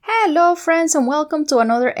Hello, friends, and welcome to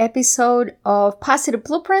another episode of Positive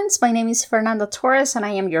Blueprints. My name is Fernanda Torres, and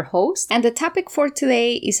I am your host. And the topic for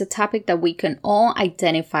today is a topic that we can all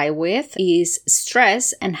identify with, is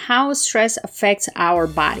stress and how stress affects our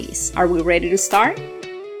bodies. Are we ready to start?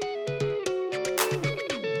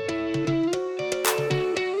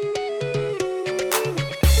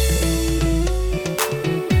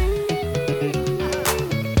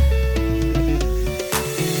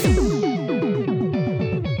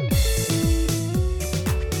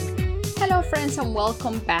 And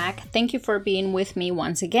welcome back. Thank you for being with me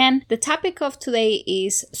once again. The topic of today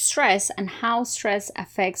is stress and how stress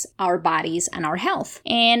affects our bodies and our health.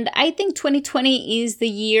 And I think 2020 is the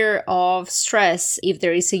year of stress. If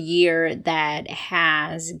there is a year that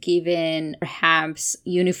has given perhaps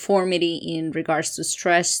uniformity in regards to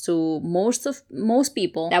stress to most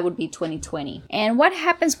people, that would be 2020. And what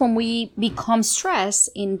happens when we become stressed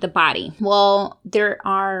in the body? Well, there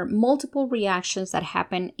are multiple reactions that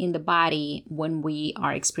happen in the body when we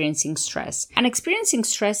are experiencing stress. And experiencing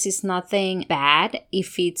stress is nothing bad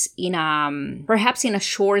if it's in perhaps in a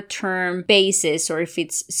short-term basis or if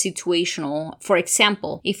it's situational. For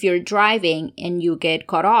example, if you're driving and you get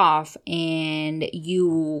cut off and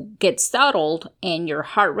you get startled and your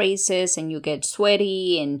heart races and you get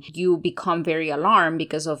sweaty and you become very alarmed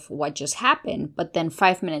because of what just happened, but then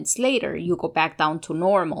 5 minutes later you go back down to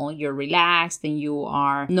normal, you're relaxed and you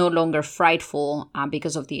are no longer frightful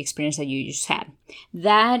because of the experience that you just had.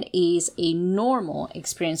 That is a normal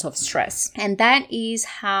experience of stress. And that is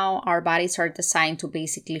how our bodies are designed to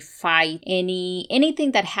basically fight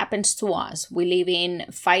anything that happens to us. We live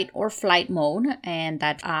in fight or flight mode, and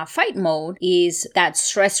that fight mode is that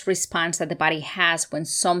stress response that the body has when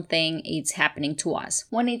something is happening to us.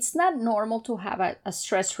 When it's not normal to have a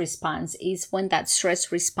stress response is when that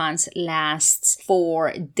stress response lasts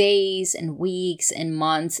for days and weeks and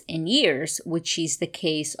months and years, which is the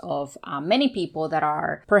case of many people that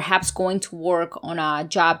are perhaps going to work on a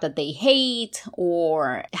job that they hate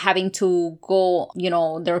or having to go,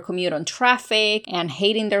 their commute on traffic and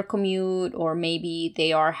hating their commute, or maybe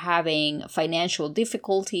they are having financial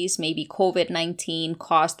difficulties. Maybe COVID-19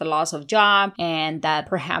 caused the loss of job and that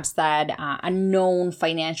perhaps that unknown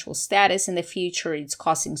financial status in the future is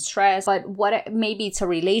causing stress. But maybe it's a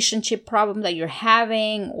relationship problem that you're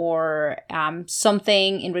having or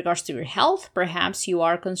something in regards to your health. Perhaps you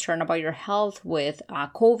are concerned about your health with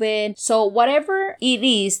COVID. So whatever it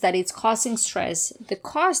is that it's causing stress, the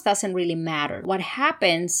cause doesn't really matter. What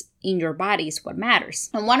happens in your body is what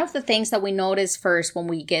matters. And one of the things that we notice first when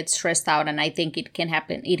we get stressed out, and I think it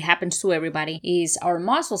happens to everybody, is our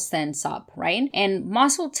muscles tense up, right? And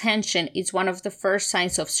muscle tension is one of the first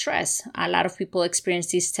signs of stress. A lot of people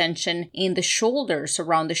experience this tension in the shoulders,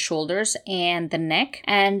 around the shoulders and the neck.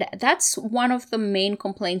 And that's one of the main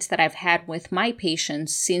complaints that I've had with my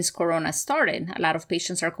patients since Corona started. A lot of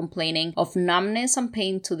patients are complaining of numbness and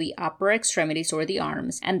pain to the upper extremities or the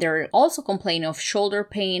arms. And they're also complaining of shoulder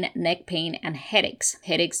pain, neck pain, and headaches.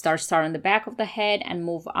 Headaches start on the back of the head and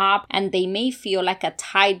move up, and they may feel like a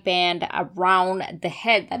tight band around the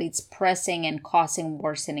head that it's pressing and causing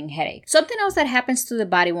worsening headache. Something else that happens to the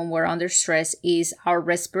body when we're under stress is our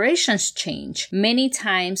respirations change. Many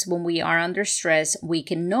times when we are under stress, we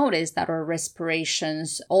can notice that our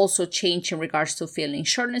respirations also change in regards to feeling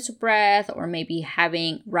shortness of breath or maybe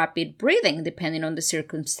having rapid breathing depending on the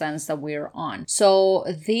circumstance that we're on. So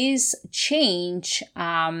this change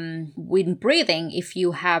with breathing, if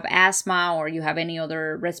you have asthma or you have any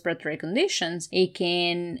other respiratory conditions, it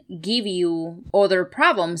can give you other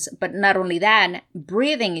problems. But not only that,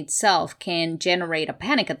 breathing itself can generate a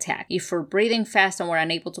panic attack. If we're breathing fast and we're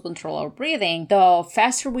unable to control our breathing, the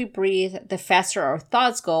faster we breathe, the faster our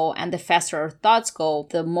thoughts go, and the faster our thoughts go,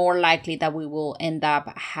 the more likely that we will end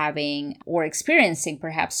up having or experiencing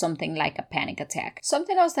perhaps something like a panic attack.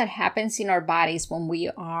 Something else that happens in our bodies when we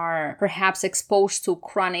are perhaps exposed to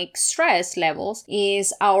chronic stress levels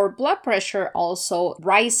is our blood pressure also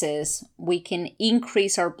rises. We can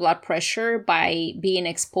increase our blood pressure by being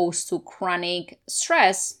exposed to chronic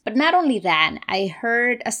stress. But not only that, I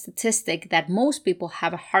heard a statistic that most people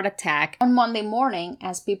have a heart attack on Monday morning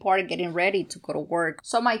as people are getting ready to go to work.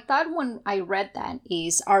 So my thought when I read that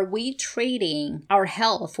is, are we trading our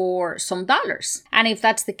health for some dollars? And if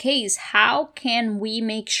that's the case, how can we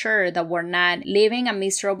make sure that we're not living a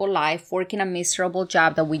miserable life, working a miserable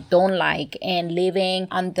job that we don't like, and living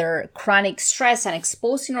under chronic stress and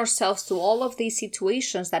exposing ourselves to all of these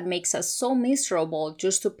situations that makes us so miserable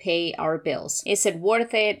just to pay our bills? Is it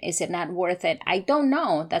worth it? Is it not worth it? I don't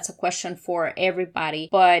know. That's a question for everybody.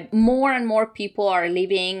 But more and more people are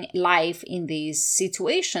living life in these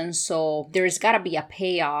situations. So there's got to be a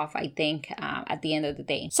payoff, I think, at the end of the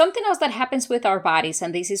day. Something else that happens with our bodies,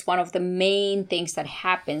 and this is one of the main things that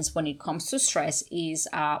happens when it comes to stress, is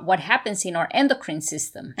what happens in our endocrine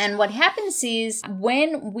system. And what happens is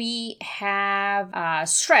when we have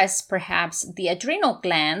stress, perhaps the adrenal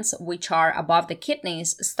glands, which are above the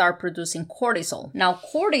kidneys, start producing cortisol. Now,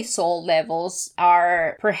 cortisol levels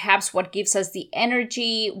are perhaps what gives us the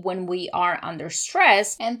energy when we are under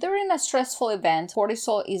stress. And during a stressful event,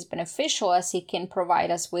 cortisol is beneficial as it can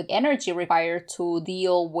provide us with energy required to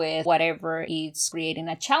deal with whatever is creating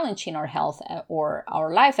a challenge in our health or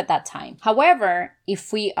our life at that time. However,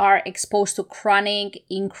 if we are exposed to chronic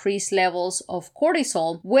increased levels of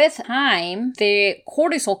cortisol, with time, the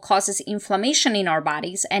cortisol causes inflammation in our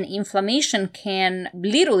bodies, and inflammation can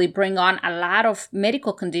literally bring on a lot of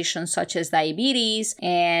medical conditions such as diabetes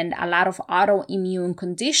and a lot of autoimmune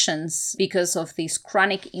conditions because of this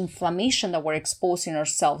chronic inflammation that we're exposing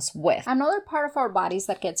ourselves with. Another part of our bodies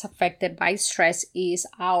that gets affected by stress is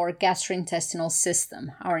our gastrointestinal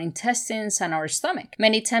system, our intestines and our stomach.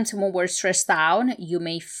 Many times when we're stressed out, you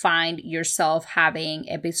may find yourself having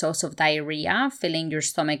episodes of diarrhea, feeling your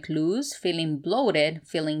stomach loose, feeling bloated,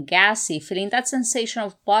 feeling gassy, feeling that sensation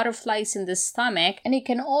of butterflies in the stomach, and it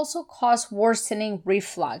can also cause worsening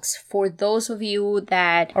reflux. For those of you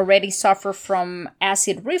that already suffer from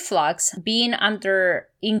acid reflux, being under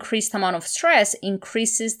increased amount of stress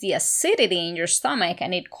increases the acidity in your stomach,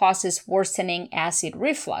 and it causes worsening acid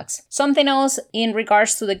reflux. Something else in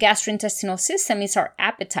regards to the gastrointestinal system is our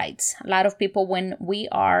appetites. A lot of people, when we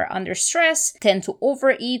are under stress, tend to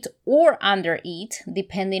overeat or undereat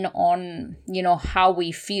depending on, how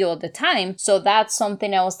we feel at the time. So that's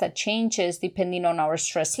something else that changes depending on our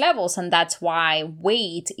stress levels, and that's why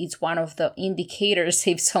weight is one of the indicators.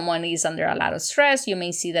 If someone is under a lot of stress, you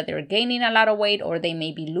may see that they're gaining a lot of weight, or they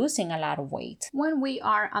may be losing a lot of weight. When we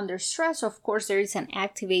are under stress, of course, there is an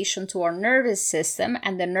activation to our nervous system,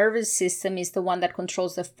 and the nervous system is the one that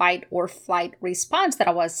controls the fight or flight response that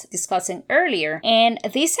I was discussing earlier. And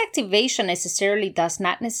this activation does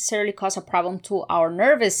not necessarily cause a problem to our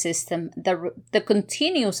nervous system. The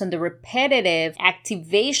continuous and the repetitive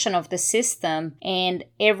activation of the system and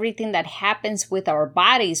everything that happens with our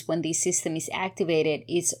bodies when this system is activated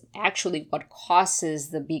is actually what causes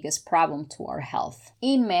the biggest problem to our health.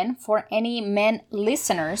 In men, for any men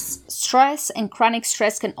listeners, stress and chronic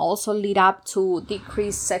stress can also lead up to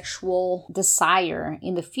decreased sexual desire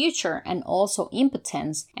in the future and also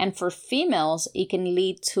impotence. And for females, it can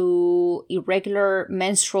lead to irregular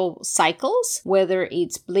menstrual cycles, whether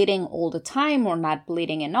it's bleeding all the time or not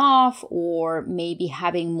bleeding enough, or maybe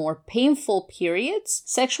having more painful periods.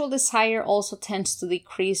 Sexual desire also tends to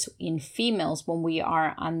decrease in females when we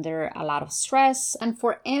are under a lot of stress. And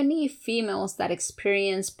for any females that experience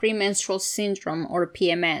premenstrual syndrome or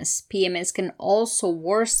PMS, PMS can also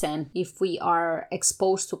worsen if we are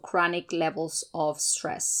exposed to chronic levels of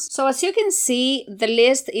stress. So as you can see, the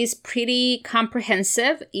list is pretty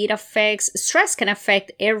comprehensive. Stress can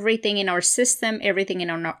affect everything in our system, everything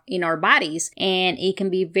in our bodies, and it can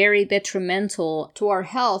be very detrimental to our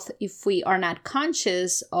health if we are not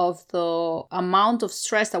conscious of the amount of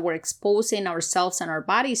stress that we're exposing ourselves and our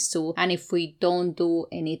bodies to, and if we don't do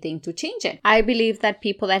anything to change it. I believe that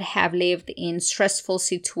people that have lived in stressful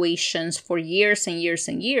situations for years and years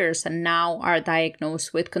and years and now are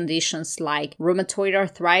diagnosed with conditions like rheumatoid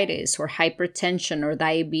arthritis or hypertension or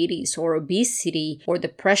diabetes or obesity or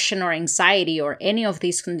depression or anxiety or any of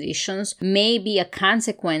these conditions may be a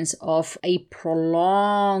consequence of a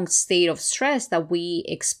prolonged state of stress that we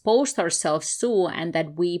exposed ourselves to and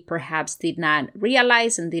that we perhaps did not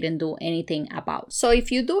realize and didn't do anything about. So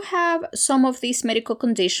if you do have some of these medical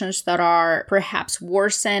conditions that are perhaps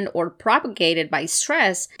worsened or propagated by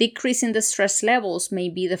stress, decreasing the stress levels may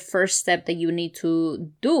be the first step that you need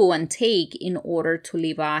to do and take in order to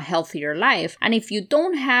live a healthier life. And if you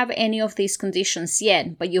don't have any of these conditions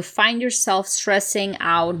yet, but you find yourself stressing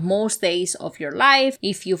out most days of your life,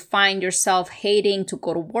 if you find yourself hating to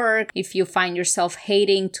go to work, if you find yourself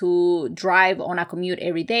hating to drive on a commute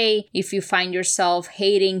every day, if you find yourself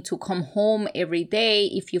hating to come home every day,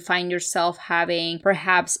 if you find yourself having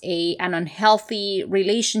perhaps an unhealthy family,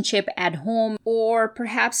 relationship at home, or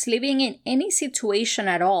perhaps living in any situation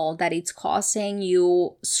at all that it's causing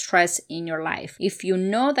you stress in your life. If you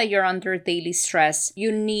know that you're under daily stress,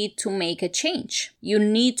 you need to make a change. You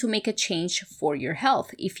need to make a change for your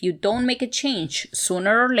health. If you don't make a change,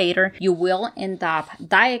 sooner or later, you will end up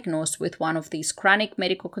diagnosed with one of these chronic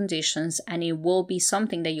medical conditions, and it will be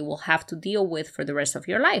something that you will have to deal with for the rest of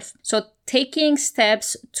your life. So taking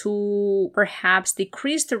steps to perhaps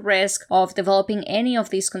decrease the risk of developing any of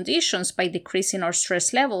these conditions by decreasing our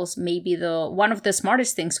stress levels may be one of the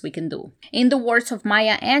smartest things we can do. In the words of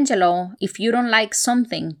Maya Angelou, if you don't like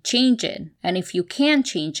something, change it. And if you can't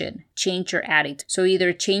change it, change your attitude. So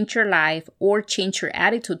either change your life or change your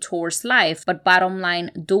attitude towards life. But bottom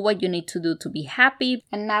line, do what you need to do to be happy.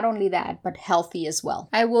 And not only that, but healthy as well.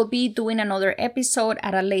 I will be doing another episode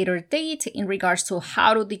at a later date in regards to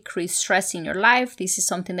how to decrease stress in your life. This is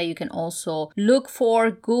something that you can also look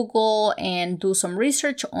for, Google, and do some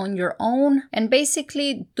research on your own. And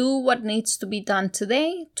basically do what needs to be done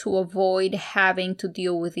today to avoid having to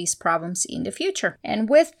deal with these problems in the future. And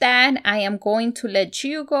with that, I am going to let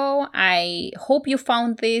you go. I hope you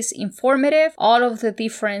found this informative, all of the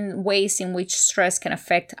different ways in which stress can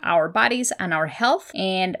affect our bodies and our health.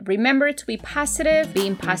 And remember to be positive.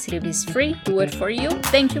 Being positive is free. Do it for you.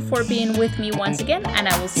 Thank you for being with me once again, and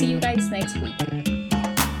I will see you guys next week.